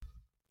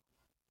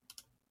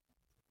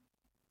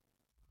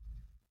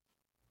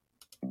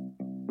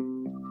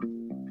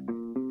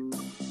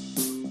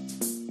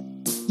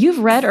You've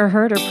read or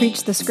heard or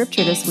preached the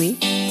scripture this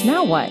week.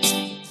 Now what?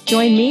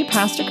 Join me,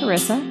 Pastor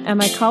Carissa, and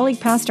my colleague,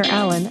 Pastor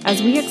Alan,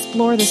 as we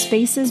explore the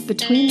spaces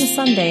between the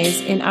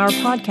Sundays in our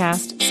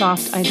podcast,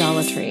 Soft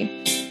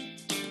Idolatry.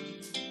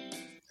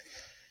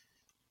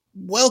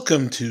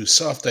 Welcome to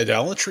Soft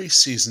Idolatry,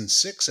 Season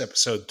 6,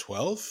 Episode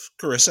 12.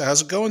 Carissa,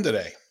 how's it going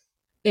today?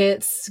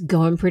 It's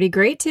going pretty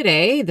great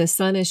today. The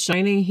sun is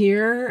shining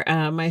here.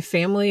 My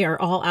family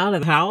are all out of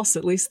the house,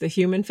 at least the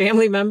human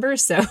family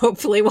members. So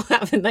hopefully we'll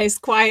have a nice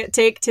quiet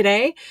take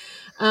today.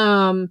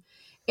 And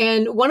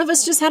one of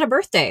us just had a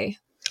birthday,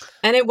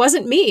 and it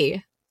wasn't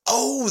me.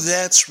 Oh,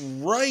 that's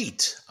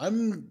right.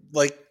 I'm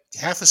like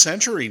half a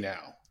century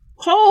now.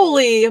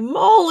 Holy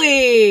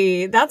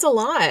moly. That's a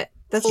lot.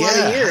 That's a lot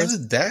of years. How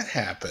did that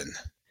happen?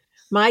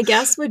 My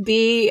guess would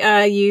be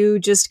you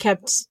just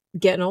kept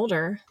getting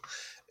older.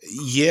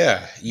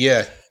 Yeah,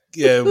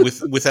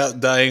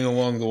 without dying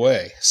along the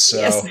way. So,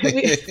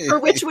 yes, for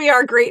which we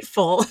are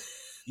grateful.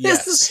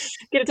 Yes. This is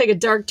going to take a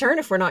dark turn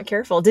if we're not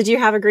careful. Did you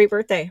have a great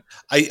birthday?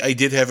 I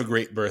did have a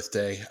great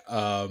birthday.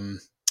 I'm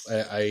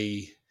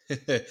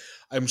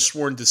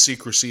sworn to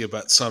secrecy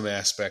about some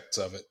aspects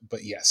of it,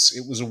 but yes,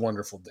 it was a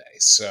wonderful day.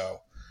 So,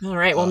 all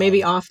right. Well,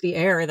 maybe off the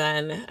air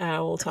then.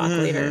 We'll talk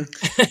later.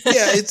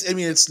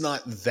 It's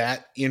not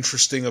that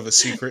interesting of a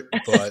secret,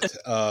 but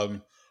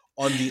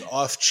on the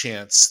off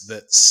chance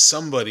that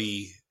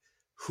somebody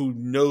who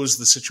knows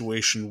the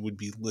situation would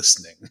be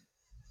listening.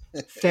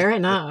 Fair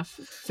enough.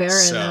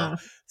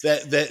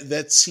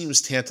 That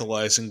seems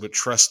tantalizing, but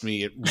trust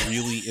me, it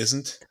really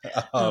isn't.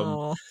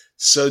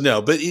 So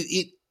no, but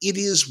it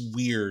is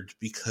weird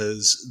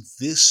because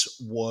this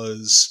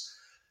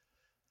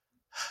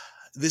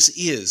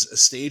is a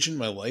stage in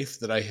my life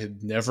that I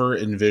had never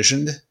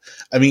envisioned.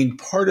 I mean,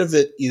 part of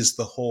it is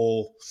the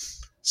whole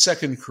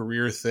second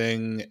career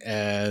thing,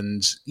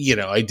 and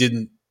I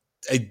did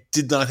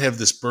not have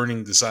this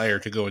burning desire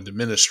to go into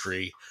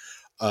ministry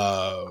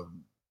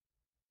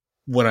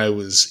when I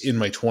was in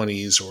my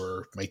 20s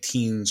or my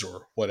teens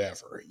or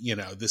whatever.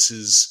 This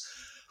is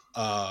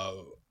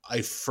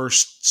I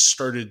first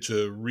started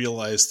to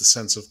realize the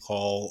sense of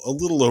call a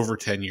little over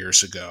 10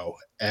 years ago,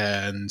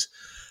 and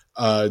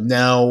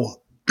now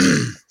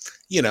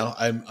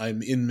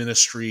I'm in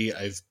ministry.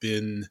 I've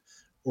been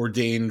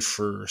ordained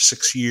for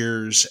 6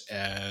 years,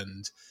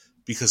 and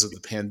because of the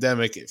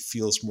pandemic, it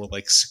feels more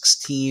like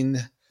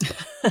 16,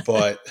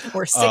 but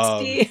or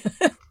 60,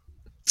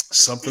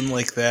 something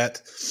like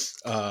that.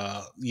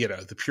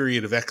 The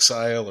period of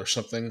exile or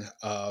something.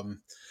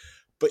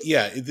 But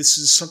yeah, this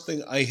is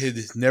something I had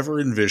never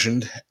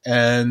envisioned,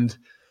 and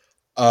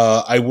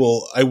I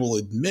will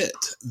admit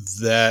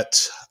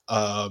that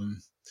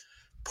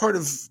part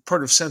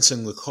of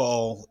sensing the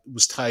call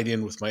was tied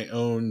in with my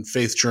own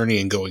faith journey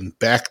and going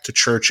back to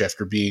church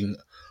after being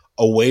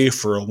away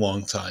for a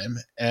long time.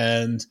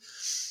 And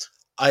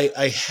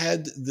I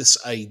had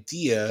this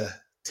idea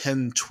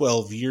 10,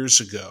 12 years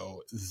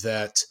ago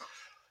that,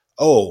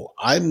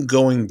 I'm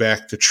going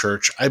back to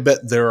church. I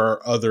bet there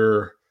are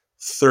other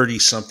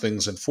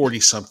 30-somethings and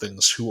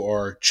 40-somethings who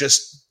are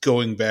just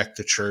going back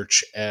to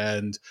church,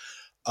 and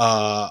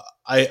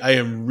I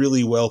am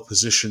really well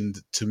positioned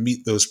to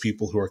meet those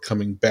people who are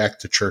coming back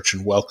to church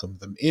and welcome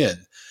them in.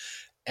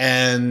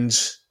 And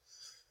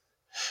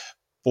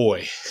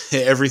boy,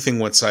 everything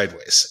went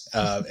sideways.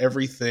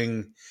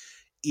 Everything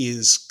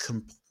is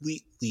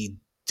completely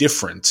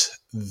different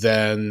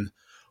than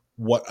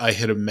what I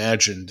had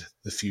imagined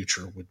the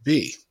future would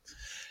be.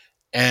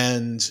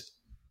 And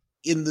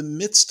in the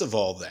midst of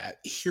all that,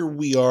 here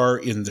we are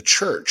in the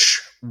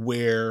church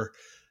where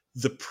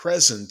the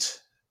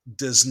present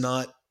does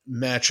not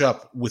match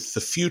up with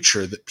the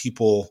future that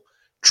people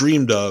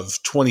dreamed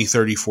of 20,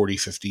 30, 40,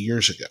 50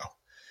 years ago.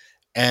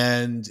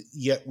 And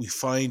yet we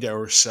find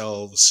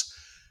ourselves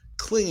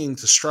clinging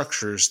to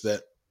structures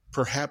that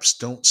perhaps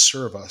don't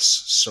serve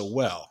us so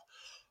well.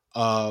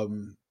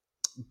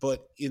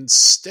 But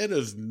instead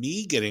of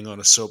me getting on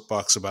a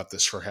soapbox about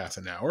this for half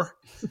an hour,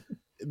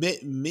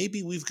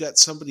 maybe we've got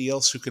somebody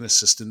else who can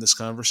assist in this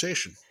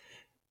conversation.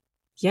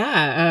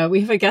 Yeah,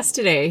 we have a guest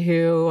today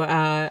who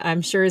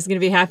I'm sure is going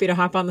to be happy to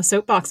hop on the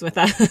soapbox with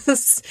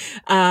us.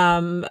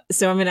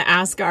 So I'm going to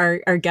ask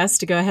our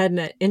guest to go ahead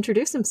and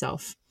introduce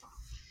himself.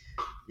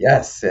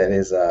 Yes, it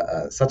is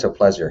such a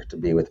pleasure to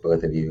be with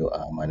both of you.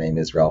 My name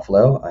is Ralph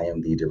Lowe. I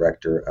am the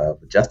director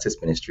of Justice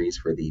Ministries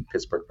for the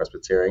Pittsburgh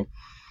Presbytery.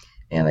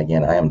 And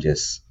again, I am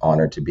just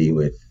honored to be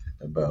with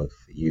both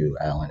you,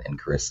 Alan, and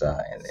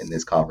Carissa, and in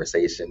this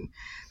conversation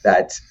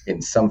that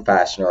in some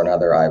fashion or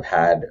another I've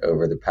had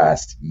over the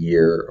past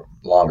year,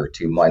 longer,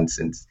 2 months,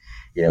 and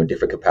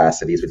different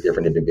capacities with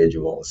different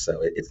individuals. So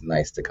it's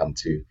nice to come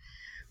to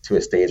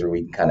a stage where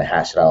we can kind of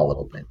hash it out a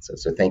little bit.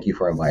 So thank you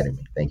for inviting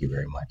me. Thank you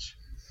very much.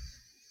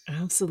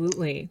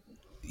 Absolutely.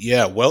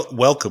 Yeah,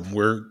 welcome.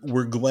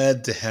 We're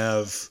glad to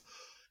have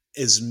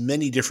as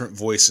many different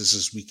voices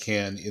as we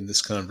can in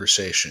this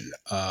conversation.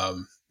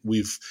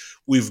 We've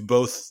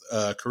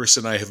Carissa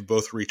and I have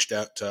both reached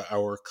out to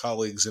our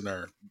colleagues in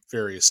our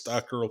various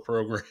doctoral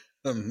programs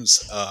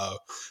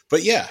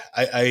But yeah,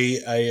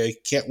 I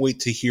can't wait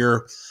to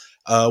hear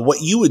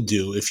what you would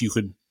do if you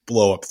could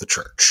blow up the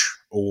church,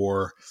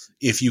 or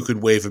if you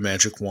could wave a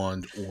magic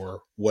wand,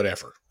 or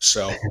whatever.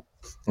 So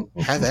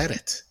have at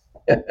it.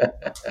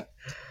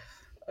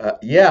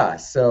 Yeah,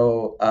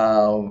 so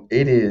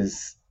it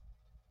is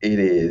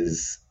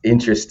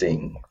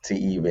interesting to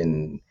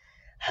even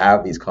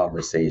have these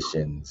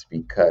conversations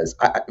because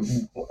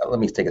let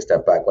me take a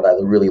step back. What I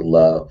really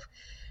love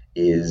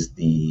is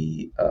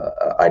the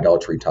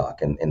idolatry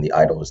talk and the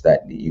idols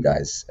that you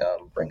guys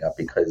bring up,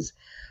 because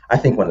I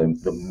think one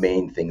of the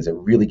main things that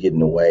really get in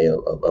the way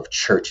of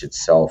church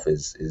itself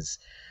is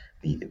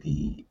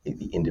the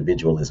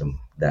individualism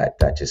that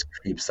just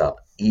creeps up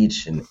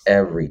each and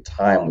every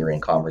time we're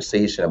in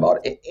conversation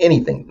about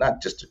anything,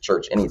 not just a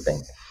church,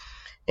 anything,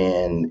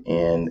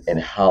 and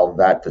how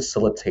that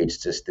facilitates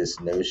just this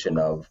notion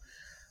of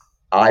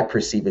I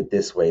perceive it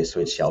this way,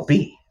 so it shall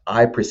be.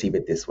 I perceive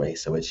it this way,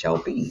 so it shall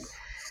be,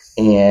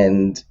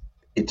 and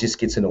it just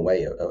gets in the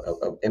way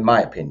in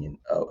my opinion,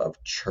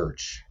 of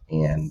church.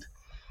 And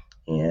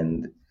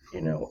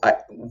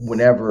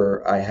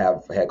whenever I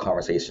have had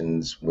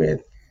conversations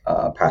with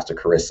Pastor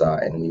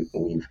Carissa, and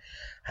we've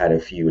had a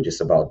few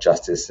just about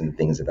justice and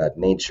things of that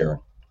nature.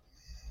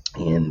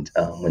 And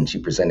when she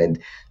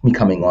presented me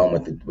coming on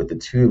with the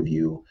two of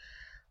you,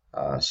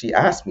 she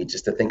asked me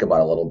just to think about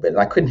it a little bit, and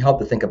I couldn't help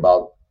to think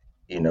about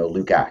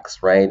Luke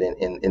Acts, right,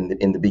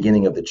 in the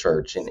beginning of the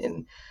church,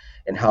 and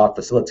how it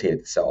facilitated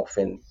itself,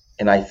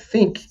 and I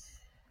think.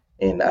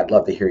 And I'd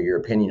love to hear your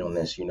opinion on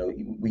this.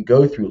 We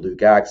go through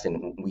Luke Acts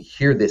and we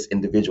hear this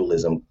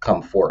individualism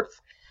come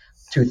forth.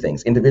 Two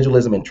things: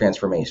 individualism and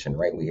transformation,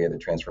 right? We hear the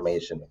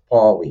transformation of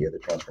Paul, we hear the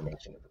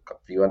transformation of a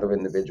few other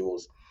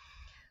individuals.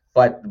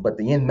 But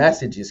the end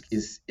message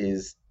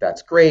is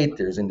that's great.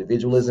 There's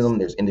individualism,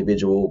 there's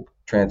individual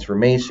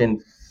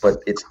transformation, but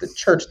it's the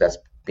church that's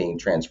being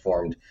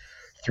transformed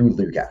through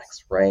Luke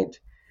Acts, right?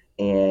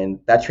 And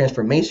that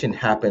transformation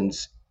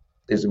happens.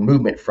 There's a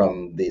movement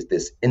from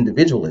this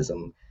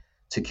individualism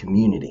to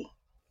community.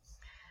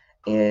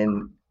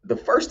 And the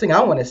first thing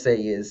I want to say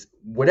is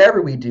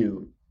whatever we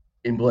do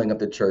in blowing up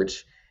the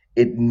church,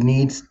 it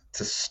needs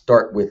to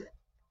start with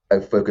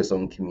a focus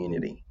on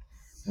community,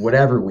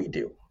 whatever we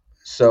do.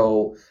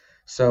 So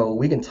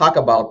we can talk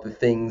about the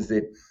things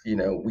that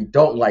we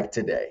don't like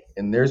today,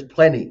 and there's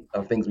plenty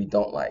of things we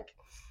don't like.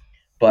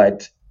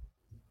 But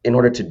in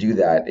order to do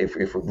that, if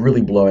we're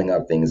really blowing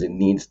up things,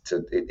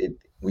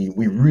 we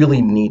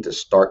really need to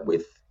start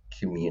with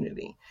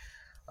community.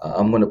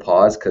 I'm going to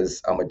pause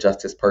because I'm a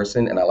justice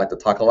person and I like to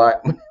talk a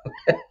lot,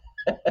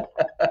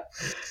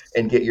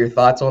 and get your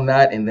thoughts on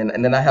that, and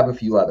then I have a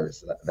few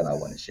others that I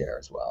want to share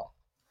as well.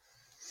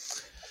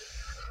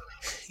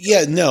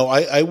 Yeah, no,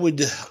 I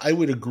would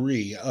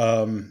agree.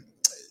 The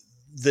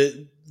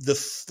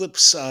flip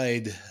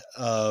side,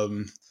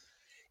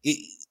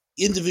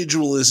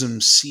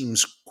 individualism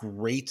seems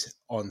great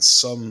on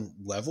some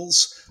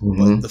levels, Mm-hmm.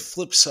 but the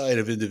flip side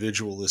of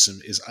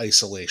individualism is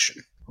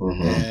isolation.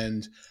 Mm-hmm.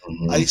 And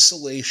Mm-hmm.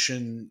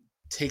 isolation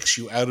takes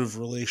you out of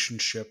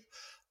relationship.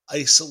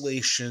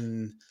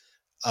 Isolation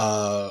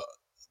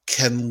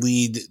can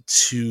lead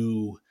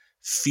to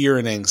fear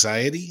and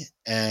anxiety,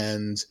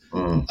 and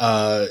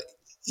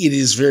it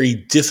is very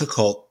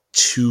difficult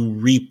to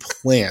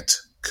replant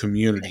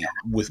community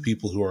with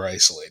people who are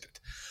isolated.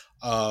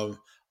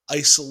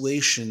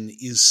 Isolation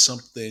is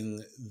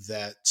something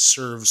that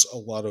serves a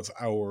lot of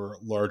our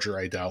larger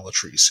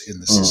idolatries in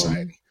the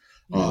society.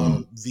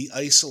 The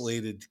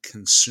isolated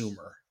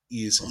consumer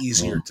is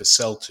easier to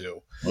sell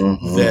to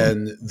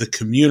than the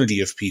community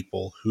of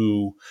people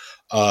who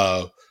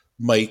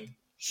might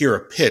hear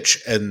a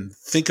pitch and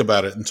think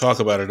about it and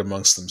talk about it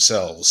amongst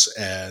themselves.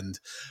 And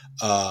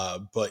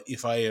but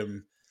if I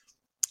am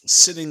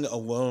sitting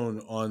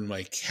alone on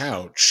my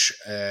couch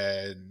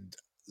and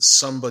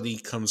somebody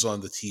comes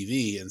on the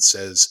TV and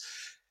says,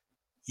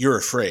 "You're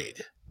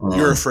afraid.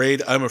 You're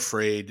afraid. I'm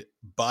afraid.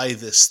 Buy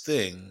this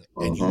thing,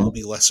 and you will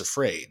be less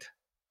afraid."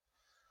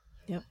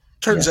 Yep.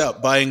 Turns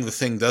out buying the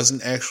thing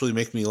doesn't actually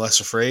make me less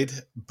afraid,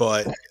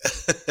 but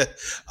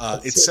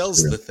it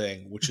sells the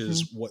thing, which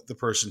is what the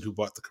person who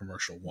bought the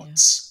commercial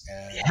wants.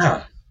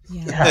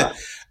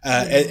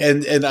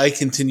 And I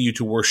continue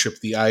to worship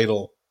the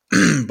idol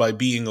by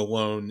being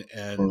alone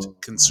and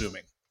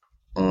consuming.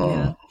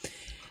 Yeah.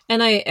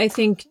 And I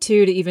think,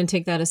 too, to even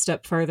take that a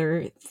step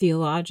further,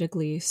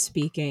 theologically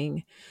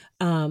speaking,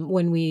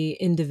 when we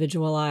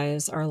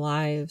individualize our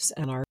lives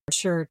and our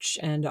church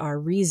and our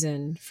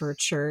reason for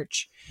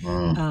church,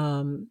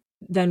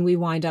 then we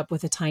wind up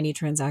with a tiny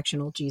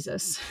transactional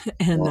Jesus.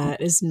 And that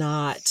is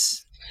not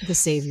the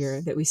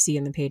Savior that we see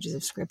in the pages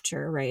of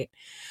Scripture, right?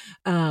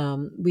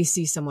 We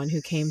see someone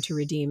who came to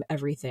redeem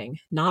everything,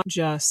 not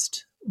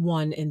just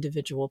one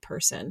individual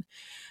person.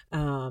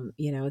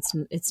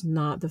 It's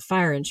not the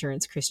fire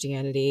insurance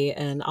Christianity.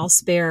 And I'll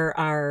spare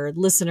our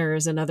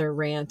listeners another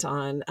rant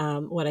on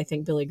what I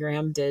think Billy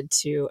Graham did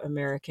to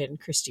American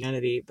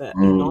Christianity, but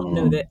I don't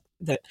know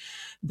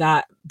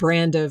that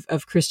brand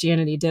of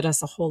Christianity did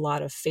us a whole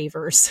lot of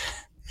favors.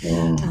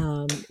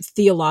 Mm.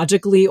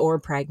 theologically or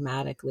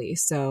pragmatically.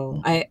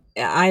 So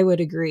I would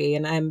agree.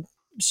 And I'm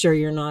sure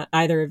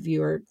either of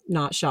you are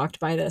not shocked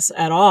by this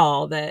at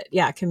all, that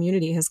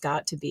community has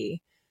got to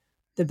be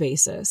the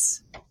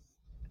basis.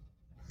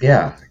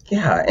 Yeah,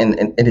 yeah,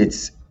 and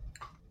it's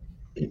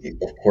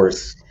of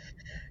course,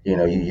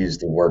 you use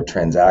the word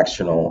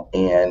transactional,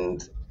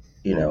 and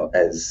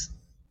as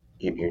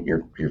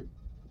your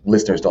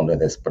listeners don't know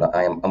this, but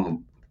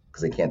I'm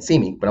because they can't see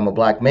me, but I'm a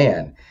Black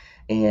man,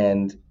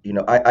 and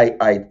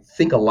I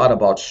think a lot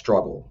about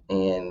struggle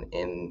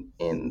in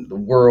the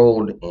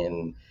world,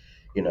 and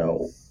you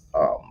know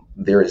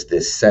there is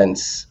this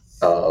sense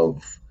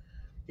of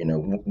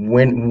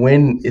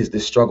when is the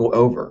struggle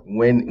over,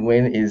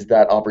 when is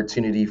that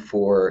opportunity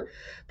for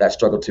that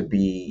struggle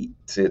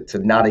to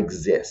not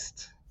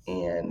exist.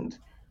 And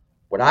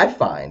what I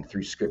find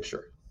through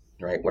scripture,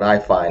 right, what I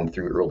find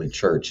through early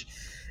church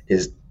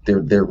is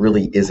there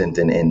really isn't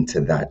an end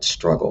to that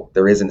struggle.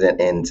 There isn't an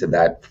end to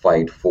that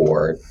fight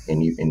for,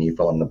 and you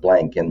fill in the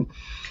blank. And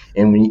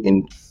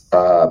when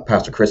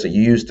Pastor Carissa,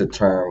 you used the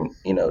term,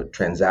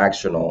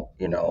 transactional.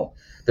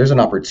 There's an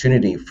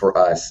opportunity for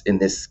us in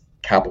this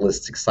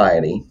capitalist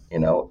society,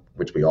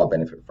 which we all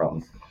benefit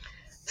from,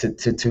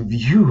 to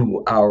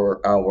view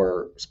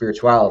our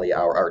spirituality,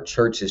 our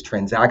church is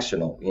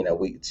transactional.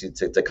 We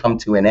to come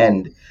to an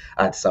end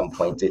at some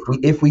point.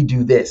 If we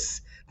do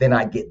this, then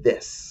I get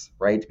this,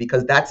 right?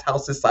 Because that's how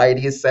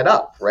society is set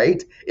up,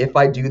 right? If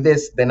I do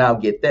this, then I'll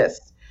get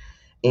this.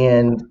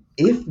 And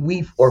if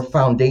we are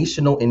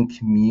foundational in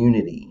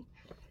community,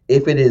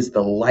 if it is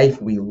the life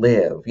we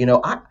live,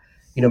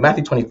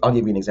 Matthew 20, I'll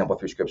give you an example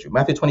through scripture.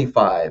 Matthew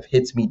 25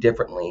 hits me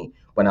differently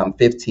when I'm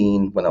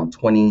 15, when I'm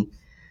 20,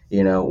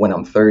 when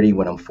I'm 30,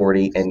 when I'm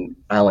 40. And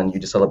Alan, you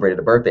just celebrated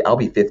a birthday. I'll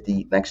be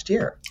 50 next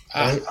year.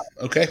 Right?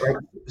 Okay. Right?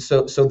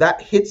 So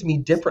that hits me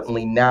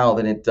differently now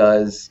than it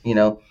does,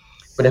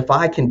 but if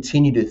I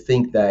continue to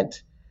think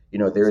that,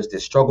 there's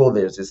this struggle,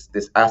 there's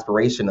this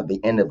aspiration of the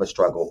end of a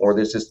struggle, or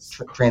there's this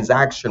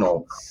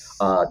transactional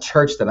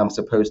church that I'm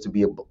supposed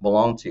to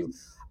belong to,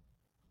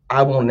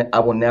 I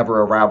will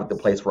never arrive at the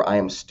place where I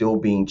am still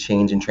being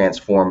changed and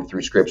transformed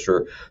through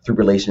scripture, through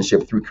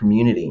relationship, through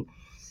community.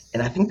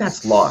 And I think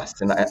that's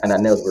lost. And I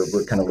know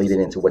we're kind of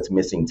leading into what's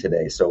missing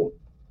today. So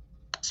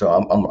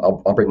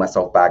I'll bring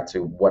myself back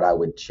to what I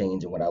would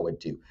change and what I would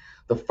do.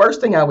 The first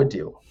thing I would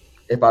do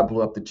if I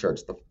blew up the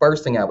church, the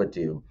first thing I would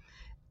do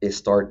is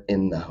start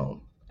in the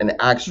home,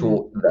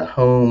 the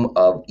home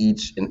of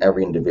each and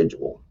every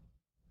individual,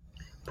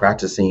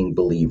 practicing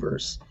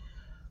believers,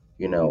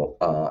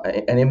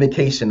 an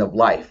invocation of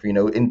life,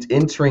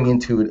 entering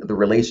into the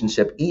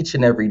relationship each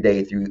and every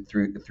day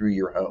through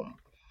your home.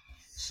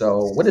 So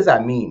what does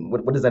that mean?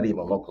 What does that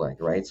even look like,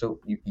 right? So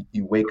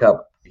you wake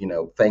up,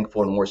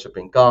 thankful and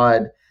worshiping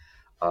God.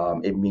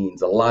 It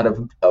means a lot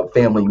of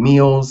family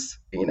meals,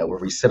 where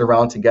we sit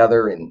around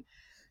together and,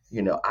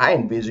 I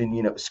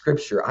envision,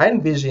 scripture. I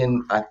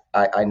envision,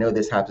 I know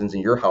this happens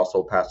in your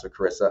household, Pastor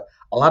Carissa,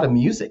 a lot of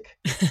music,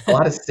 a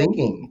lot of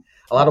singing,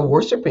 a lot of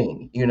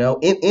worshiping,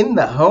 in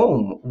the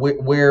home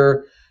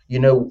where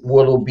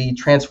what'll be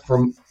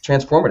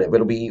transformative.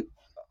 It'll be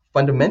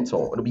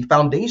fundamental. It'll be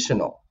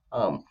foundational.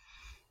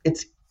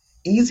 It's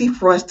easy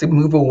for us to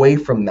move away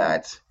from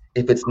that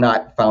if it's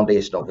not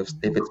foundational, if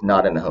it's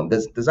not in the home.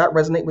 Does that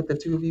resonate with the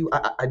two of you?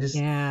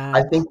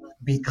 I think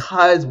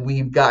because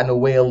we've gotten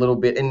away a little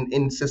bit,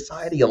 and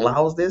society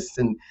allows this,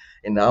 and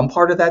I'm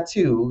part of that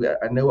too.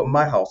 I know what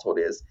my household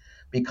is.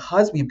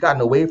 Because we've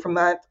gotten away from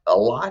that a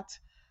lot,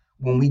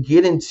 when we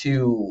get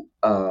into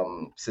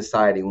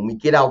society, when we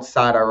get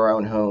outside our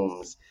own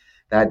homes,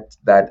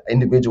 that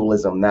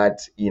individualism, that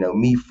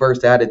me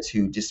first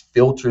attitude just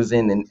filters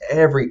in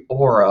every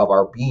aura of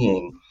our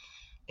being,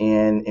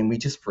 and we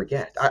just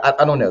forget.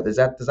 I don't know. Does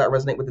that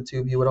resonate with the two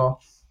of you at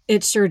all?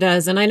 It sure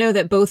does. And I know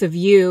that both of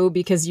you,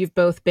 because you've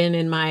both been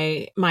in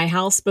my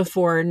house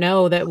before,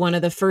 know that one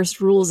of the first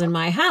rules in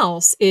my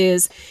house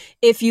is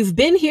if you've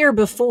been here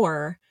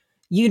before,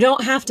 you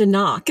don't have to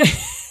knock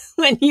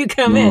when you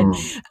come in.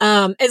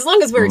 As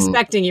long as we're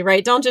expecting you,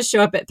 right? Don't just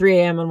show up at 3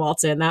 a.m. and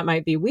waltz in. That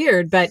might be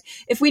weird. But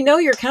if we know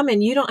you're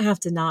coming, you don't have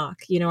to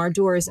knock. Our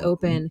door is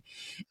open.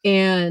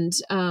 And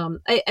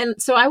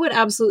so I would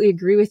absolutely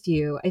agree with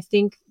you. I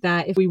think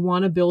that if we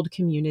want to build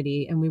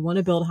community, and we want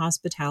to build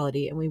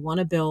hospitality, and we want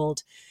to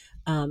build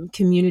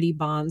community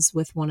bonds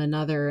with one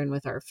another and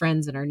with our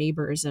friends and our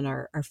neighbors and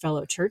our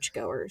fellow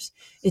churchgoers,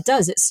 it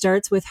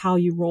starts with how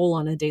you roll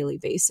on a daily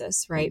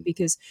basis, right?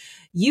 Because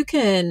you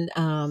can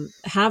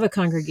have a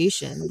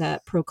congregation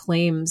that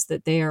proclaims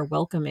that they are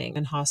welcoming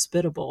and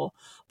hospitable,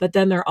 but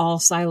then they're all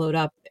siloed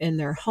up in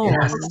their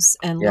homes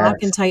and lock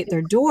and tight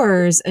their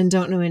doors and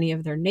don't know any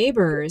of their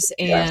neighbors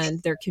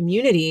and their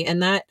community.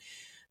 And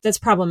that's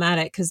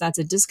problematic, because that's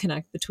a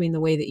disconnect between the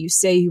way that you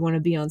say you want to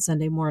be on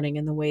Sunday morning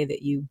and the way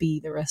that you be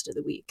the rest of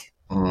the week.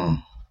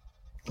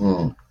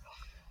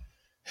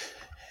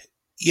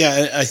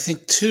 Yeah, I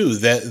think too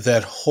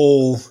that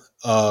whole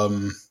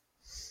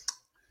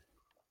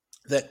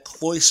that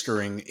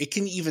cloistering, it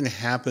can even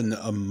happen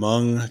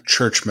among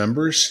church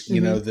members,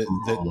 you know,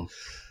 that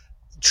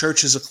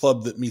church is a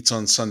club that meets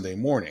on Sunday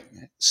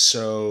morning.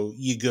 So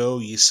you go,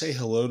 you say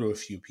hello to a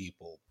few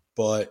people,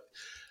 but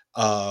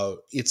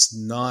it's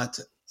not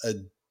a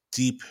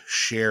deep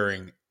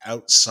sharing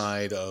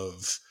outside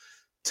of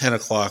 10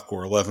 o'clock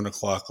or 11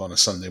 o'clock on a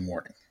Sunday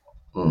morning.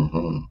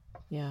 Mm-hmm.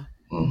 Yeah.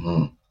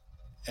 Mm-hmm.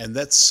 And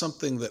that's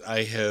something that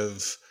I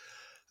have,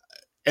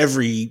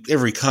 every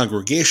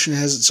congregation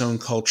has its own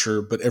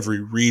culture, but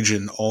every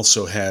region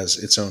also has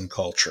its own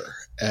culture.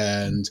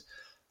 And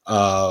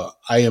I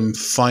am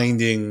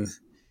finding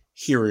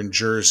here in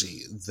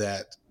Jersey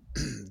that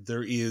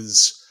there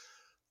is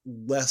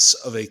less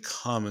of a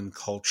common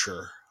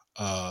culture.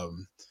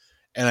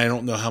 And I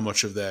don't know how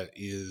much of that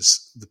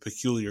is the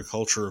peculiar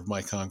culture of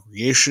my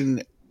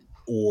congregation,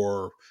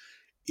 or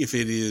if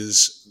it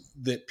is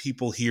that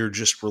people here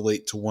just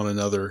relate to one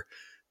another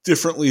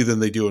differently than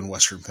they do in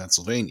Western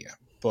Pennsylvania.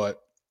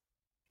 But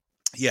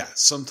yeah,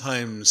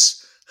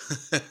 sometimes,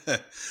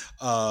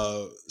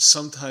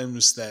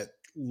 sometimes that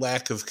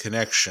lack of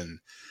connection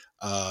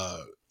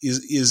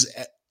is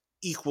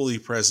equally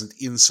present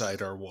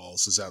inside our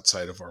walls as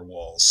outside of our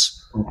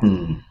walls,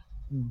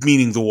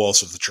 meaning the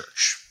walls of the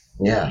church.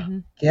 Yeah,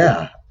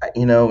 yeah.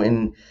 You know,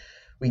 and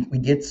we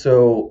get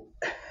so.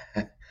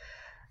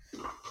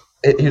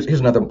 Here's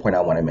another point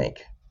I want to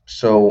make.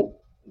 So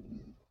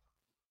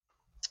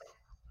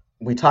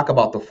we talk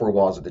about the four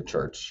walls of the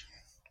church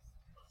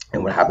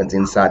and what happens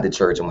inside the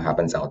church and what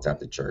happens outside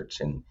the church.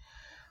 And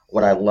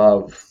what I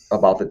love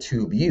about the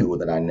two of you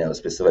that I know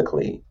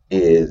specifically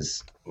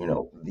is, you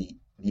know, the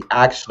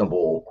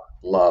actionable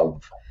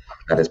love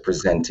that is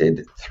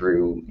presented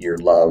through your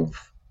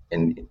love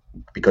and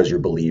because you're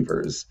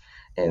believers.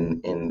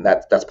 And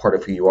that's part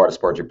of who you are. It's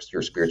part of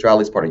your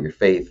spirituality. It's part of your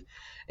faith.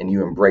 And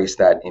you embrace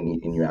that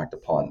and you act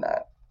upon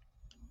that.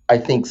 I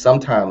think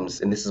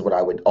sometimes, and this is what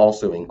I would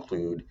also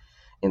include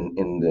in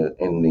the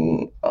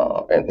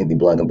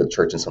blend of the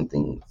church, and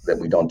something that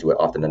we don't do it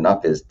often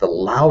enough, is the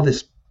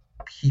loudest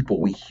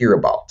people we hear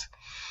about.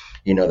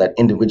 You know, that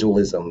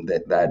individualism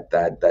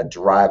that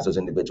drives those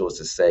individuals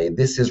to say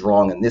this is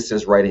wrong and this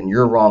is right and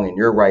you're wrong and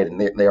you're right, and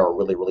they are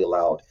really, really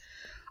loud.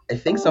 I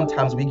think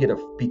sometimes we get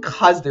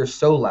because they're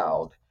so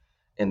loud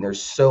and they're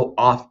so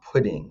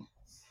off-putting,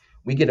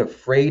 we get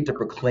afraid to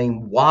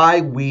proclaim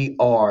why we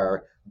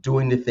are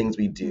doing the things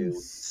we do,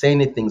 saying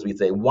the things we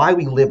say, why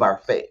we live our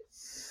faith.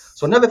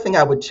 So another thing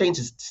I would change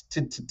is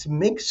to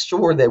make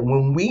sure that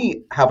when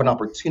we have an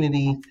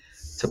opportunity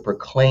to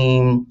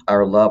proclaim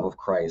our love of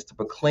Christ, to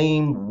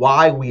proclaim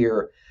why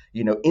we're,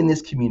 you know, in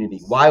this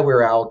community, why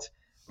we're out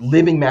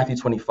living Matthew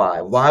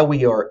 25, why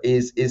we are,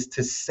 is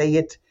to say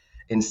it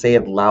and say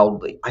it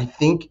loudly. I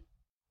think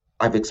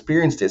I've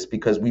experienced this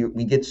because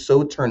we get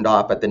so turned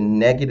off at the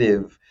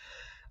negative,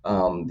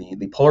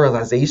 the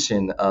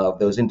polarization of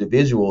those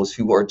individuals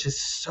who are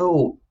just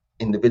so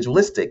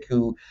individualistic,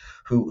 who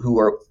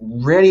are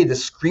ready to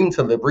scream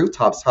to the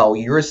rooftops how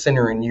you're a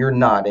sinner and you're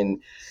not, and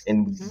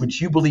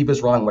what you believe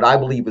is wrong, what I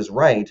believe is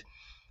right,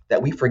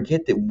 that we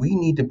forget that we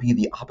need to be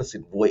the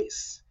opposite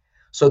voice.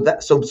 So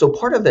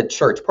part of the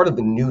church, part of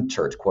the new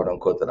church, quote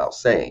unquote, that I'll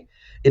say,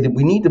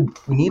 we need to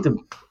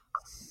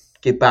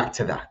get back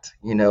to that.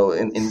 You know,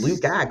 in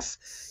Luke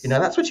Acts, you know,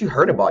 that's what you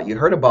heard about. You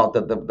heard about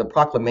the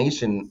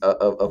proclamation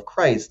of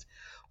Christ,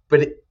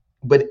 but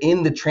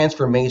in the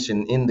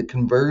transformation, in the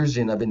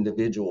conversion of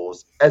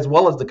individuals, as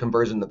well as the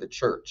conversion of the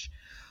church.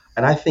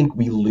 And I think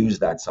we lose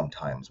that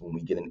sometimes when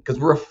we get in, because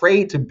we're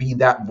afraid to be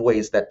that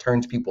voice that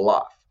turns people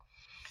off.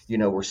 You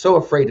know, we're so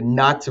afraid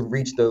not to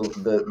reach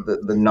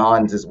the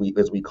nons, as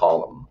we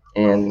call them.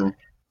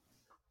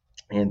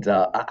 And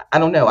I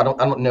don't know. I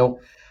don't know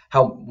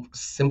how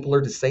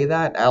simpler to say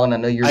that. Alan, I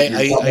know you're I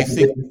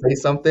think to say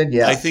something.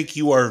 Yeah. I think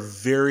you are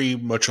very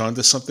much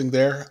onto something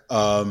there.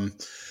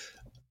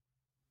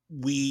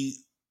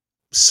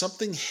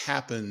 Something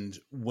happened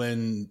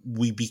when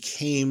we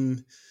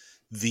became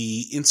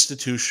the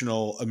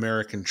institutional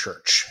American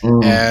church,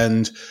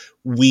 and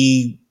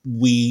we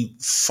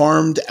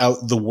farmed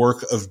out the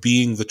work of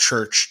being the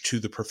church to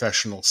the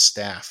professional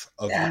staff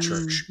of the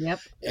church. Yep.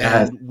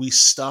 And we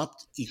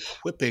stopped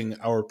equipping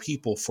our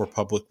people for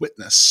public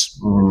witness.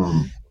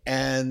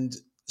 And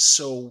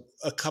so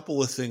a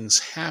couple of things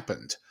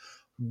happened.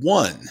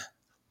 One,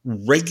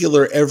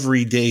 regular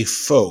everyday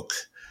folk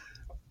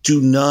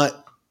do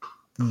not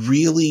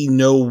really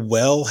know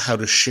well how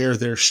to share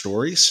their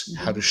stories,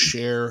 how to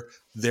share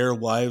their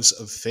lives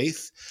of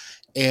faith.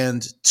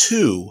 And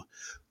two,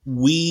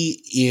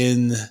 we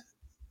in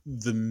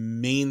the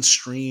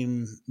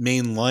mainstream,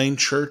 mainline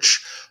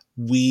church,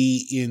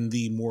 we in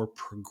the more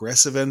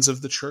progressive ends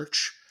of the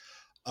church,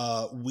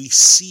 we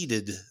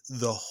ceded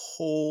the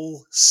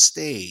whole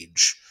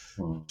stage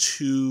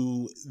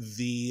to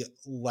the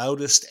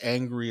loudest,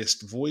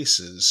 angriest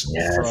voices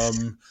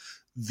from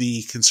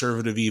the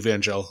conservative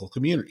evangelical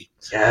community.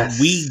 Yes.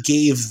 We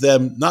gave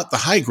them not the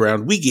high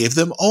ground, we gave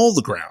them all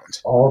the ground.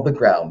 All the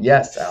ground.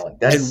 Yes, Alan.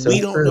 That's and so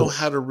we don't true. know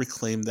how to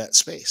reclaim that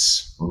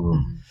space.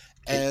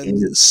 It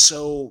And is.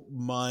 so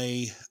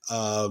my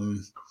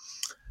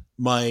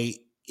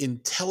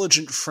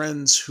intelligent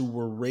friends who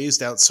were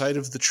raised outside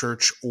of the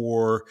church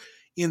or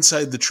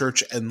inside the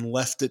church and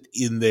left it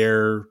in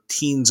their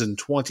teens and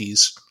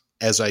 20s,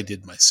 as I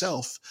did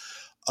myself,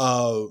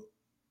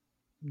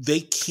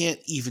 they can't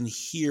even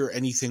hear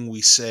anything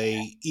we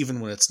say, even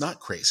when it's not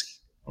crazy.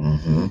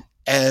 Mm-hmm.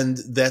 And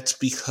that's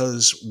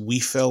because we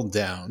fell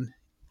down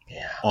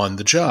Yeah. on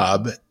the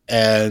job,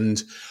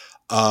 and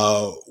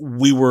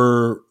we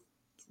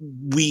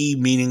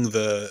meaning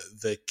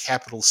the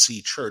capital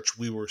C church,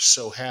 we were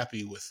so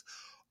happy with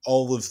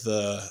all of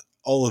the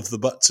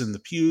butts in the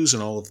pews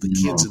and all of the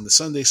kids in the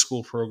Sunday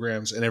school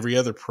programs and every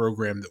other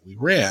program that we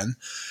ran,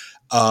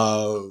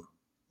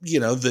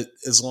 that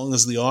as long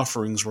as the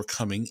offerings were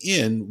coming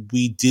in,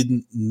 we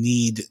didn't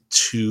need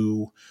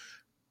to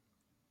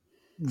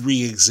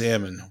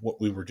re-examine what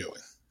we were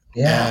doing.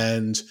 Yeah.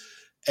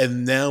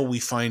 And now we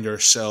find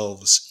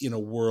ourselves in a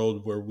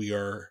world where we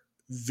are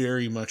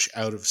very much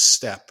out of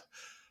step,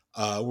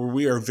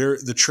 where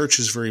the church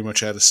is very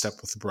much out of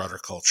step with the broader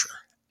culture.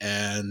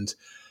 And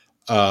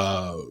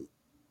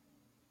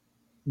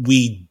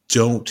we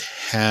don't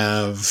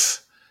have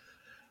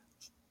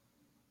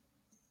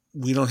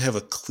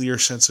a clear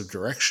sense of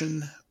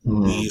direction.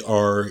 We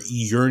are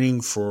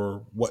yearning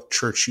for what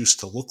church used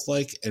to look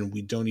like, and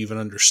we don't even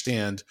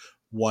understand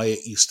why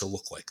it used to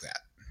look like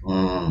that.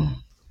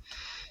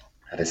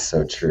 That is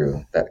so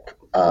true. That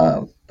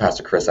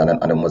Pastor Chris, I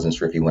wasn't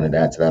sure if you wanted to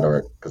add to that,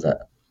 or because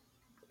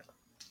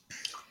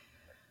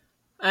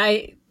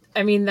I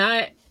mean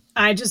that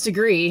I just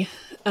agree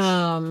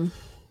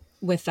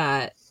with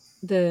that.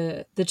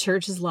 The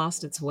church has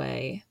lost its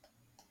way,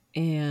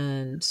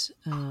 and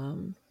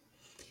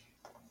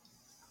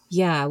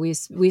we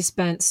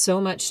spent so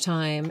much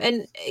time,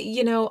 and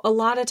a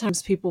lot of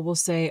times people will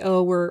say,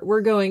 "Oh,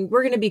 we're going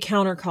to be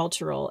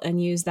countercultural,"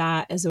 and use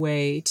that as a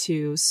way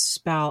to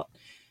spout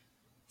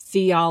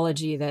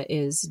theology that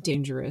is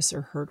dangerous or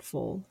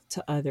hurtful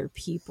to other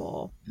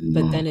people.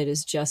 But then it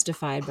is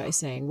justified by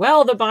saying,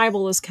 well, the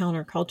Bible is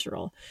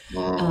countercultural.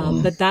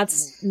 But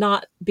that's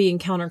not being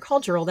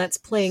countercultural. That's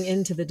playing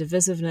into the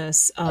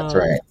divisiveness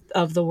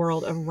of the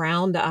world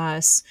around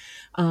us.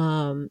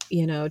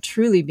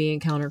 Truly being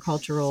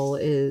countercultural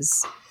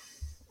is,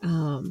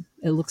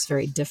 it looks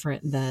very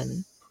different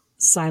than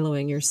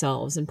siloing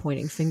yourselves and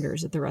pointing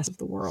fingers at the rest of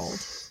the world.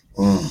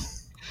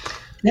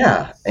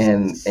 Yeah.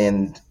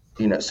 And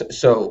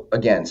so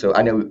again, so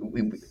I know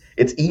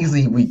it's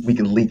easy we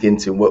can leak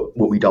into what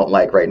we don't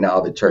like right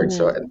now, the church.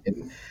 So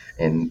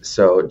and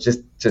so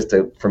just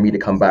for me to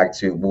come back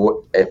to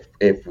what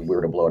if we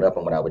were to blow it up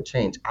and what I would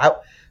change.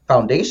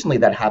 Foundationally,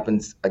 that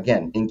happens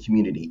again in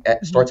community.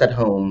 It starts at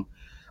home,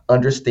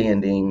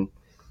 understanding,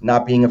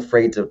 not being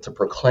afraid to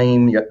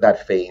proclaim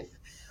that faith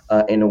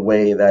in a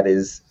way that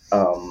is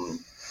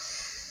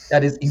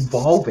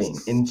evolving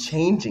and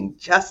changing,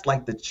 just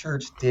like the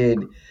church did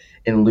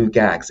in Luke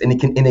Acts, and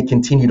it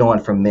continued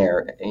on from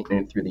there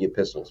and through the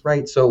epistles,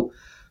 right? So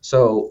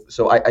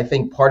I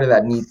think part of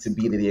that needs to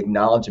be the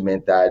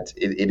acknowledgement that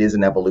it is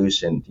an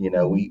evolution.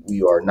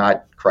 We are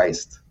not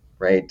Christ,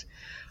 right?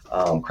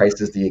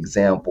 Christ is the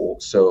example.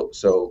 So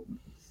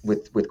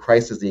with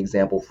Christ as the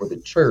example for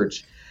the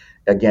church,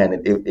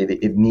 again,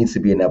 it needs to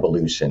be an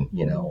evolution.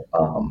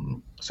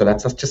 So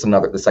that's just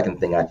the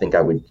second thing I think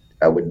I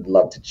would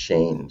love to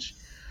change.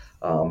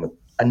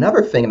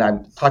 Another thing, and I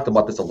talked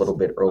about this a little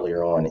bit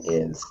earlier on,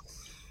 is,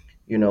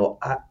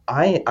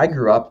 I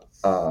grew up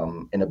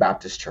in a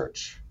Baptist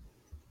church.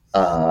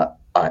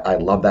 I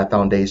love that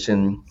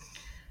foundation.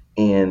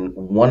 And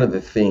one of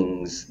the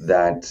things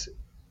that,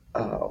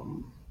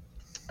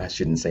 I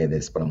shouldn't say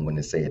this, but I'm going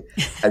to say it,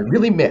 I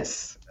really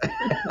miss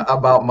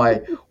about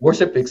my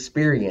worship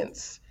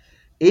experience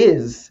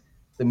is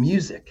the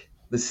music,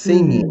 the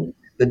singing,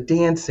 the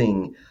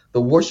dancing,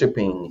 the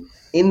worshiping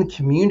in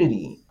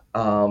community.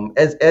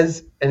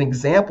 As an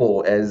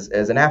example, as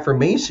an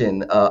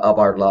affirmation of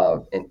our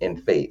love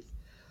and faith.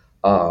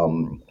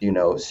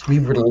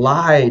 We've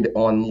relied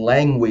on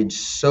language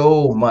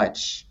so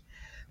much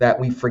that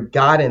we've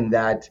forgotten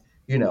that,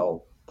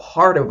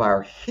 part of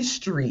our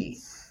history,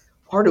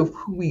 part of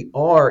who we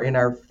are in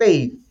our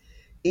faith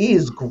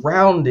is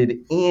grounded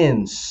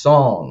in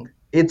song.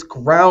 It's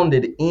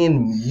grounded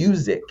in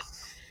music.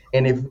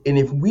 And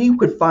if we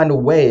could find a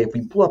way, if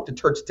we pull up the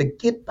church, to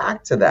get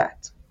back to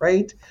that,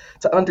 right?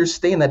 To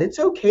understand that it's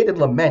okay to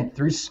lament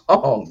through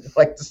song,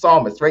 like the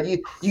psalmist,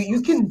 right?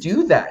 You can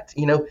do that,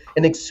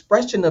 an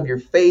expression of your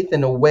faith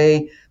in a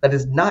way that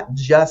is not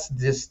just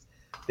this.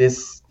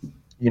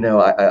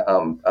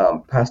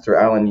 Pastor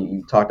Allen,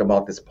 you talked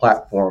about this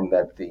platform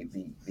that the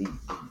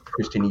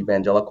Christian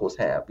evangelicals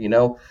have.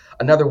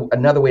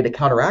 Another way to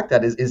counteract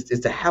that is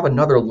to have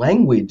another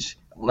language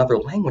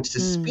to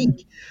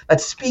speak,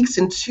 that speaks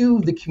into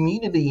the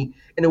community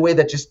in a way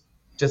that just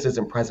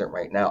isn't present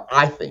right now.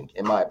 I think,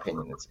 in my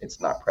opinion,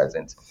 it's not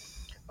present.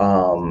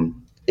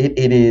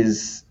 It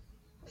is,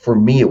 for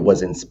me, it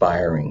was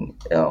inspiring,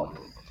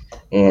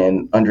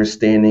 and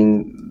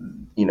understanding,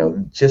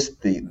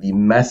 just the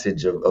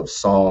message of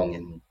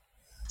song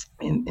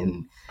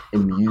in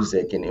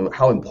music, and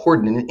how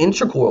important and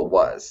integral it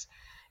was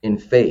in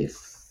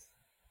faith.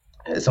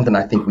 It's something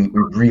I think we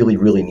really,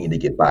 really need to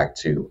get back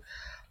to.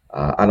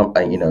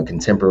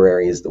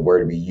 Contemporary is the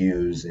word we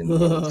use,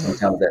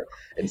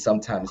 and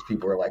sometimes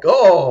people are like,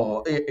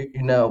 oh,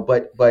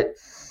 but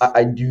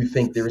I do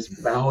think there's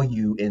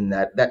value in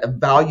that a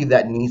value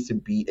that needs to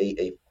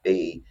be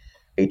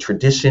a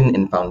tradition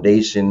and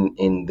foundation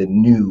in the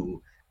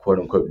new, quote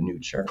unquote, new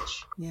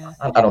church. Yeah.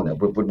 I don't know.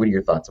 What are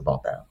your thoughts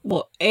about that?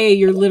 Well,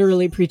 you're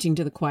literally preaching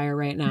to the choir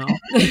right now.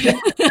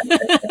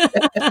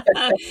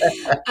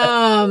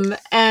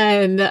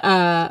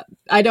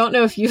 I don't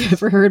know if you've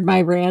ever heard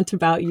my rant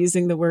about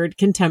using the word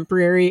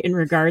contemporary in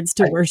regards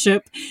to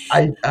worship.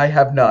 I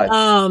have not.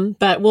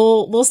 But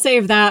we'll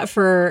save that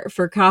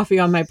for coffee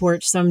on my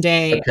porch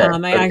someday. Okay,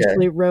 I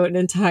actually wrote an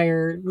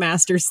entire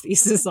master's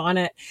thesis on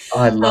it. Oh,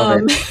 I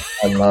love it.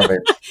 I love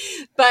it.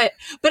 But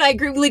I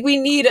agree. Like, we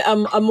need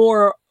a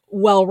more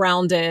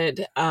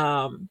well-rounded,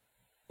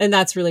 and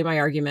that's really my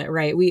argument,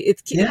 right?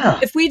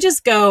 If we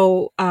just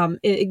go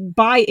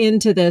buy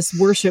into this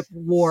worship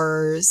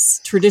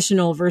wars,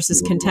 traditional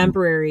versus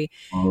contemporary,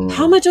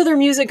 how much other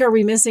music are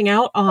we missing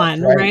out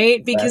on,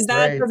 right? Because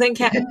that doesn't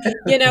count.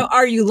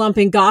 Are you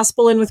lumping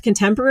gospel in with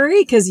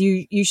contemporary? Because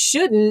you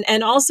shouldn't.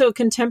 And also,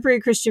 contemporary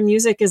Christian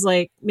music is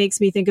makes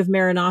me think of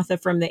Maranatha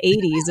from the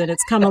 80s, and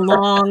it's come a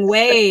long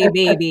way,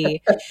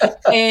 baby.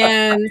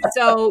 And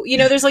so,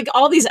 there's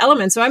all these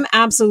elements. So I'm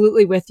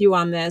absolutely with you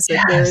on this.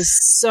 Yes.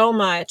 There's so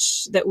much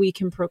that we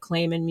can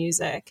proclaim in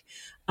music.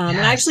 And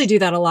I actually do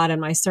that a lot in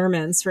my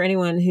sermons. For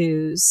anyone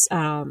who's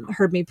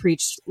heard me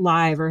preach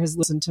live or has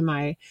listened to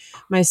my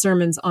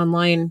sermons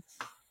online,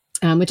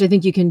 which I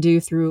think you can do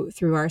through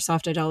our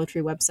Soft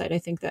Idolatry website. I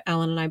think that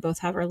Alan and I both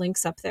have our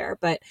links up there.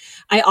 But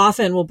I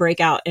often will break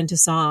out into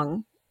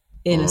song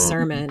in a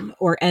sermon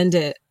or end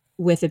it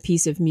with a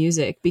piece of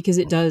music, because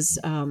it does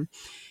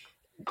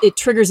it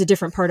triggers a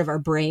different part of our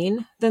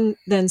brain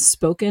than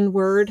spoken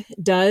word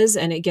does,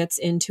 and it gets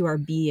into our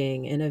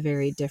being in a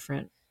very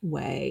different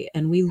way,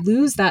 and we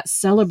lose that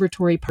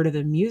celebratory part of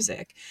the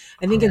music.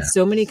 I think in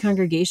so many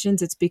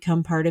congregations it's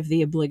become part of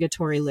the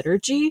obligatory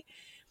liturgy.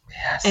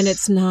 Yes. And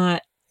it's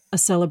not a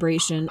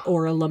celebration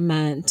or a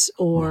lament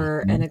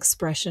or an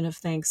expression of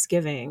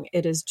thanksgiving.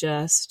 It is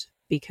just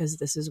because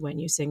this is when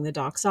you sing the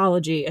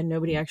doxology, and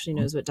nobody actually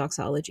knows what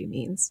doxology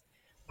means.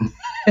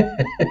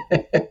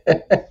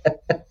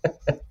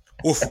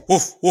 Woof,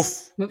 woof,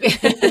 woof.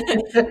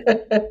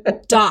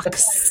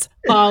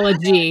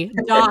 Doxology.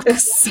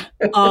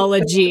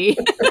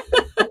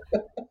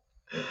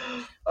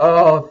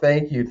 Oh,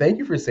 thank you. Thank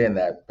you for saying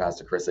that,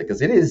 Pastor Krista,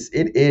 because it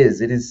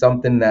is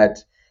something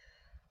that,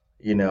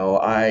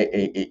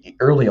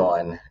 early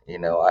on,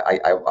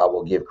 I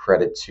will give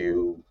credit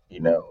to,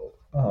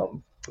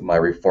 my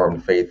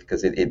Reformed faith,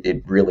 because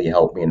it really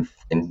helped me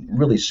and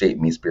really shaped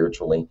me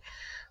spiritually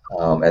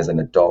as an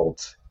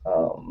adult.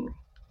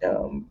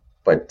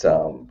 But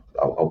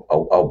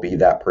I'll be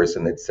that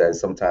person that says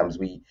sometimes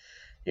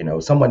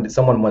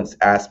someone once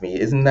asked me,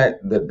 isn't that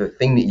the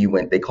thing that you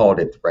went, they called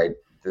it, right?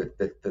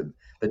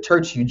 The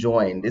church you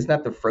joined, isn't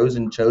that the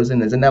Frozen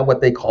Chosen? Isn't that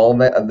what they call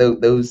that?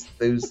 Those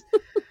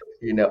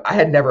I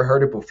had never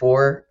heard it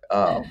before.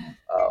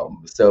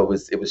 So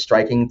it was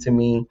striking to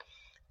me.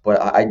 But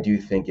I do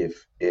think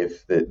if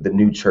the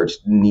new church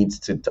needs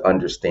to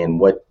understand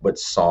what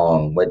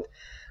song,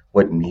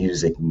 what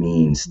music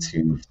means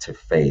to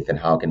faith and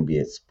how it can be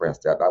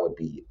expressed, that would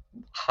be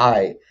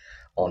high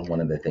on one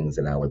of the things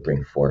that I would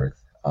bring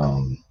forth.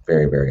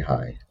 Very, very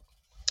high.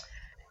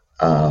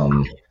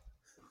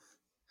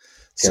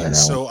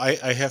 So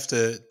I have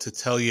to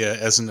tell you,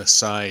 as an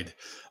aside,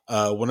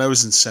 when I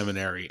was in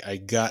seminary, I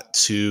got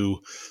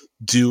to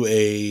do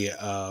a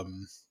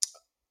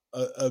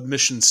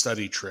mission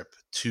study trip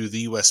to the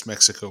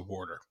U.S.-Mexico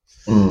border.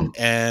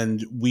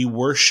 And we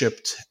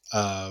worshiped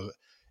at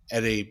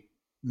a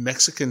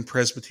Mexican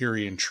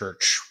Presbyterian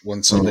church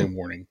one Sunday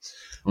morning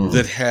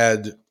that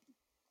had,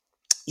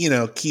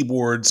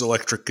 keyboards,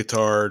 electric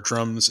guitar,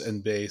 drums,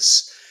 and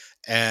bass.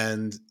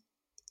 And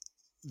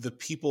the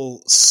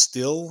people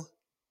still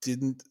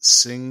didn't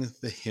sing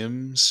the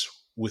hymns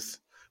with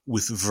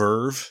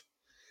verve.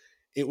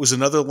 It was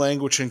another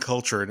language and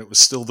culture, and it was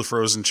still the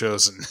Frozen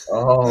Chosen.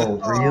 Oh,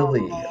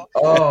 really?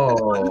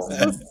 Oh.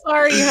 I'm so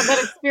sorry you had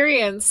that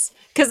experience.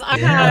 Because I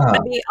had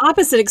the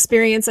opposite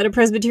experience at a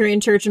Presbyterian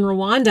church in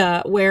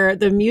Rwanda, where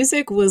the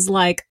music was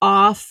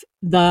off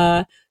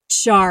the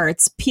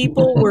charts.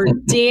 People were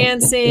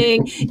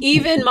dancing.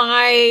 Even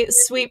my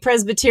sweet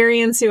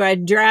Presbyterians who I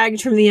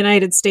dragged from the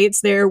United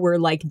States there were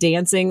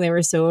dancing. They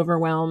were so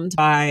overwhelmed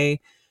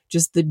by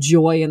just the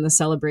joy and the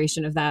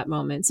celebration of that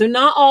moment. So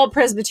not all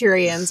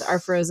Presbyterians are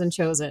Frozen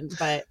Chosen,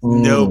 but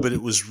no, but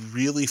it was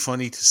really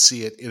funny to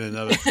see it in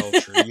another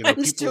culture.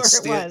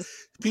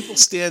 People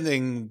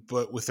standing,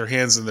 but with their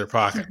hands in their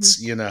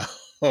pockets. Yeah.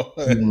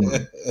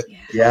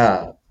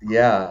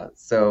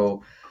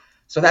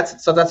 So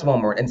that's one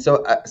more. And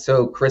so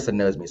Krista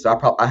knows me.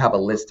 So I have a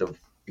list of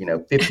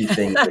 50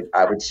 things that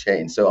I would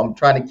change. So I'm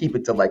trying to keep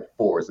it to like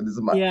 4. So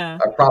Yeah.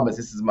 I promise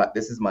this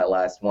is my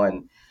last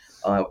one.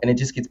 And it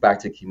just gets back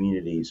to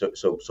community. So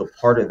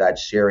part of that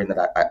sharing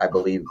that I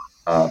believe,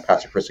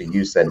 Pastor Crystal,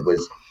 you said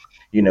was,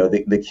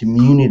 the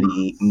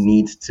community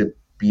needs to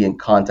be in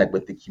contact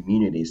with the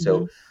community.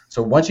 Mm-hmm.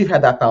 So once you've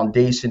had that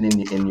foundation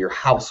in your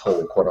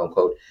household, quote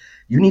unquote,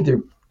 you need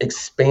to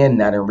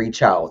expand that and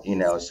reach out.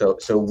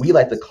 So we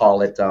like to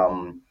call it,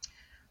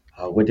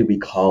 what did we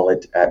call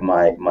it at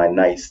my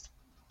nice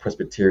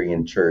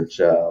Presbyterian church,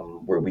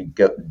 where we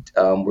go,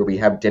 where we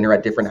have dinner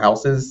at different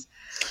houses.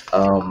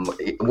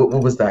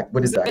 What was that?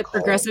 What is that called?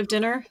 Progressive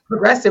dinner?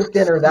 Progressive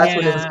dinner. That's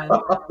what it was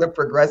called, the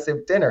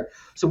progressive dinner.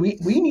 So we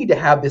need to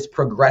have this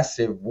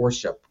progressive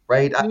worship,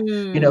 right?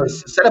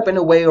 Set up in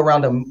a way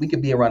we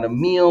could be around a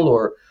meal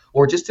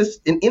or just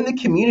in the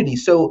community.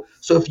 So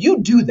if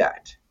you do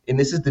that, and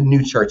this is the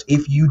new church,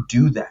 if you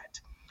do that,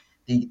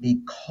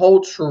 the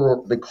culture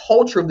of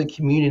the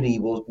community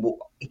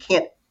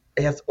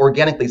it has to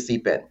organically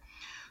seep in.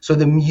 So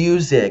the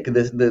music,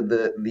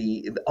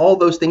 the all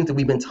those things that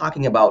we've been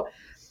talking about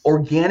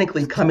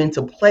organically come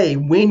into play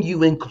when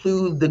you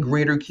include the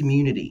greater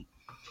community.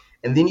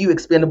 And then you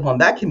expand upon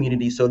that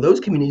community so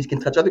those communities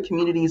can touch other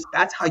communities.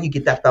 That's how you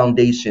get that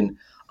foundation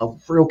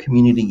of real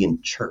community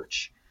in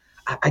church.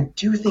 I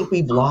do think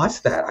we've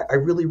lost that. I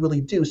really,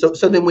 really do.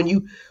 So then when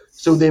you,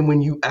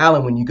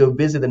 Alan, when you go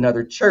visit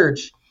another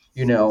church,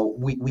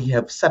 we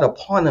have set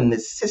upon them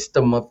this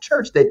system of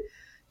church that,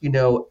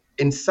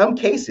 in some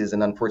cases,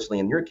 and unfortunately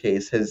in your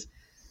case, has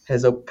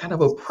a kind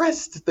of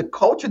oppressed the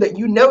culture that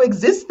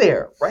exists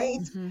there, right?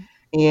 Mm-hmm.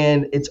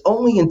 And it's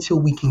only until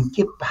we can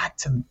get back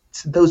to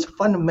those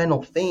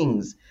fundamental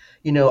things.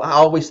 I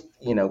always,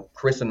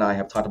 Chris and I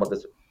have talked about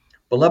this.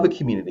 Beloved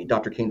community,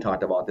 Dr. King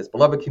talked about this.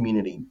 Beloved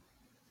community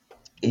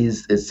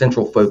is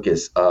central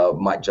focus of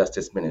my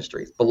Justice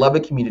Ministries.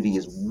 Beloved community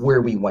is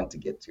where we want to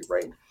get to,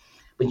 right?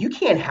 But you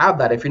can't have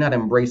that if you're not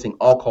embracing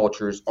all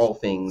cultures, all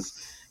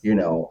things,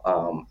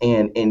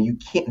 and you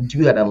can't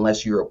do that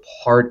unless you're a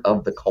part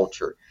of the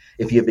culture.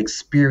 If you have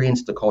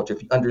experienced the culture,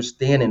 if you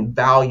understand and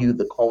value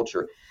the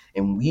culture,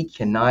 and we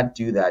cannot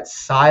do that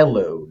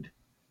siloed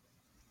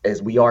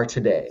as we are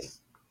today,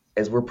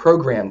 as we're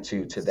programmed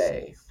to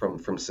today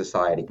from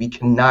society. We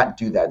cannot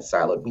do that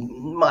siloed.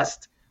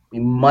 We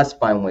must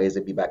find ways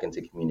to be back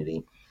into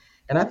community.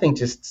 And I think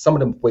just some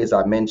of the ways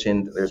I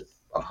mentioned, there's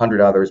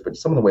 100 others, but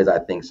some of the ways I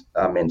think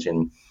I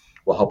mentioned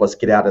will help us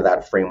get out of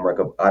that framework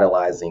of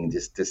idolizing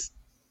this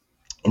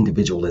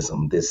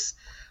individualism, this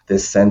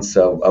sense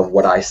of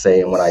what I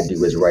say and what I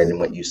do is right and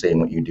what you say and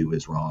what you do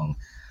is wrong.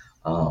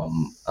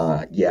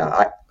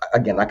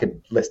 I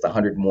could list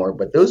 100 more,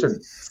 but those are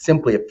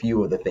simply a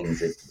few of the things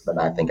that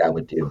I think I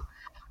would do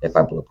if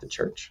I blew up the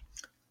church.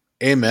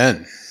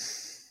 Amen.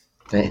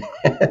 Thank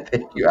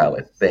you,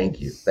 Alan. Thank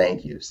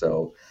you.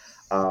 So,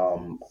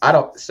 I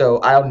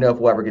don't know if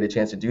we'll ever get a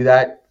chance to do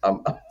that.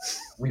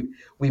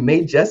 We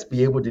may just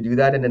be able to do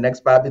that in the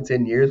next 5 to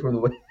 10 years from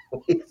the way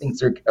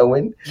things are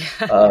going,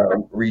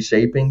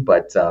 reshaping.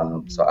 But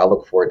so I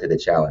look forward to the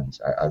challenge.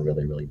 I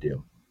really, really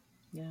do.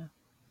 Yeah.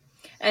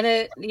 And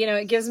it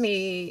gives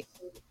me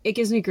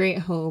great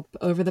hope.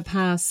 Over the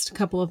past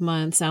couple of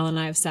months, Al and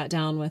I have sat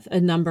down with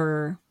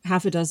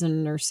half a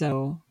dozen or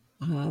so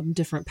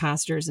different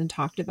pastors and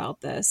talked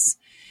about this.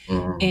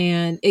 Mm.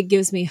 And it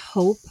gives me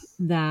hope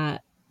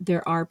that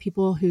there are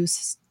people who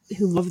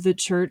love the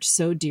church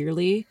so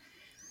dearly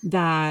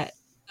that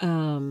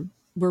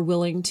we're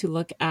willing to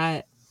look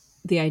at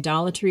the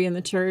idolatry in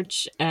the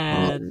church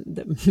and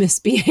the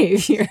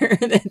misbehavior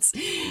that's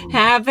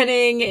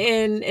happening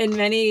in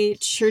many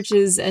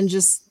churches and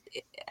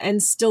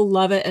still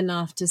love it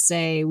enough to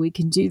say we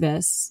can do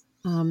this.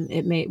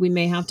 We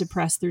may have to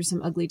press through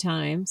some ugly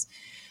times.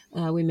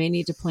 We may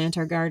need to plant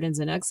our gardens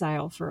in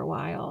exile for a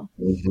while,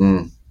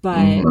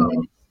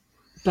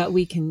 but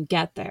we can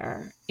get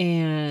there.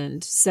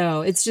 And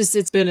so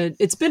it's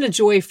been a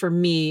joy for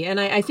me. And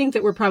I think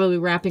that we're probably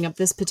wrapping up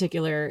this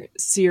particular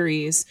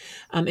series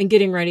and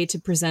getting ready to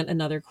present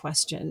another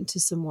question to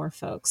some more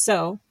folks.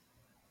 So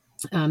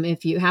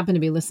if you happen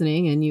to be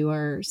listening and you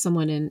are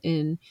someone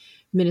in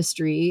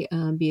ministry,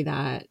 be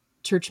that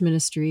church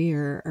ministry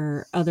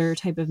or other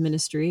type of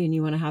ministry, and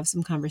you want to have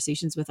some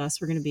conversations with us,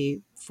 we're going to be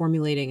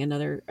formulating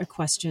a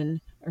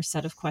question or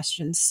set of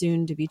questions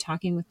soon to be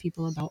talking with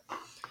people about.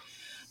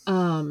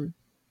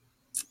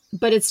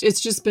 But it's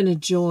just been a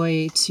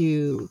joy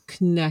to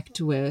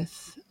connect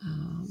with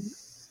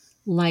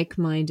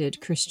like-minded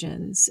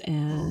Christians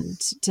and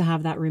to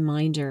have that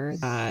reminder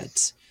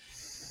that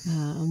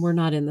we're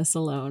not in this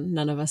alone.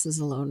 None of us is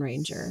a lone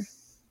ranger.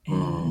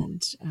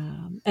 And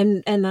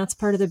that's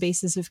part of the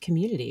basis of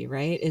community,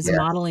 right? Is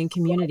modeling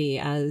community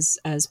as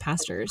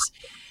pastors,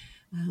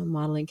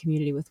 modeling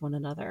community with one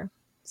another.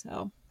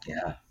 So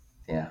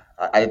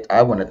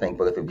I want to thank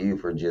both of you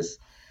for just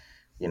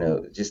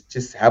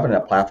having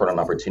a platform and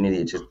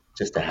opportunity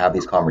just to have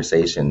these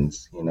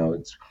conversations.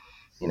 It's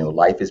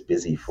life is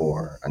busy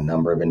for a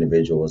number of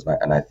individuals,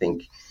 and I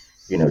think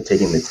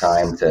taking the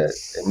time to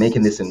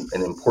making this an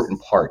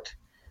important part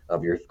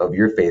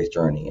your faith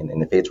journey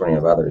and the faith journey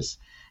of others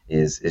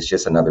is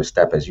just another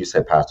step, as you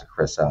said, Pastor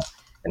Carissa,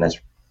 and that's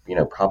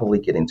probably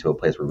getting to a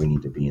place where we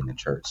need to be in the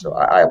church. So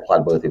I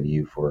applaud both of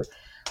you for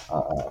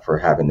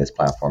having this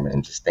platform,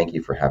 and just thank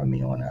you for having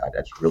me on. I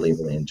just really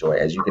enjoy,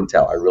 as you can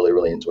tell, I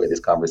really enjoy this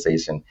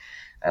conversation,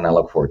 and I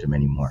look forward to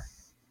many more.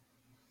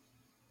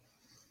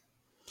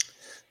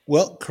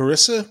 Well,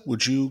 Carissa,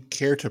 would you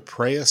care to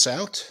pray us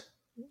out?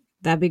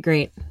 That'd be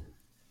great.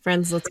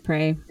 Friends, let's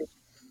pray.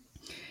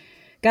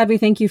 God, we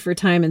thank you for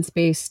time and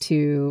space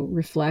to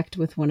reflect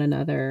with one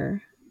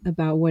another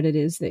about what it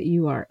is that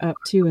you are up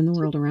to in the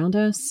world around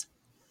us.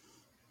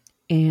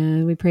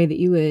 And we pray that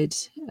you would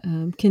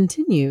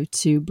continue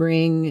to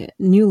bring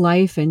new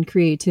life and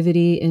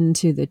creativity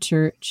into the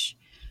church,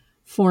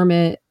 form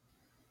it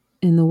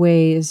in the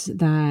ways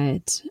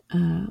that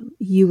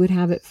you would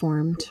have it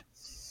formed.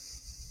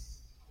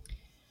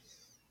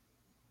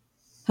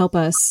 Help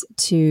us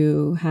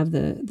to have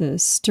the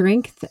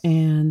strength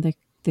and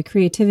the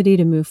creativity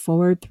to move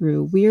forward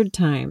through weird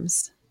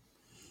times,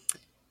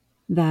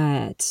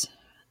 that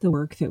the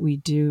work that we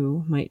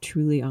do might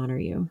truly honor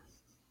you.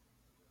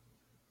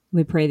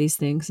 We pray these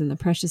things in the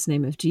precious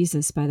name of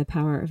Jesus by the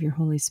power of your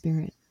Holy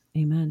Spirit.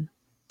 Amen.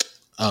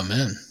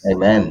 Amen.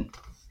 Amen.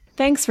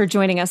 Thanks for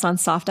joining us on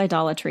Soft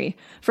Idolatry.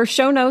 For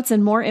show notes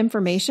and more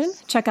information,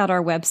 check out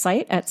our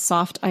website at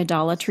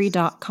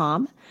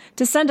softidolatry.com.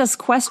 To send us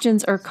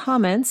questions or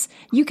comments,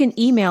 you can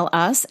email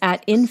us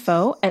at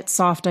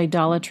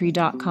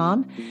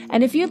info@softidolatry.com.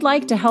 And if you'd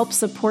like to help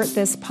support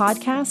this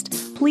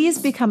podcast, please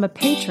become a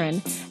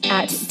patron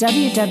at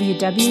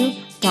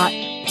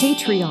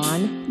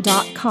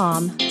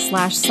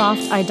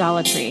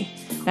www.patreon.com/softidolatry.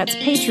 That's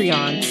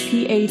Patreon,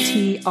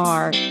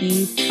 Patreon.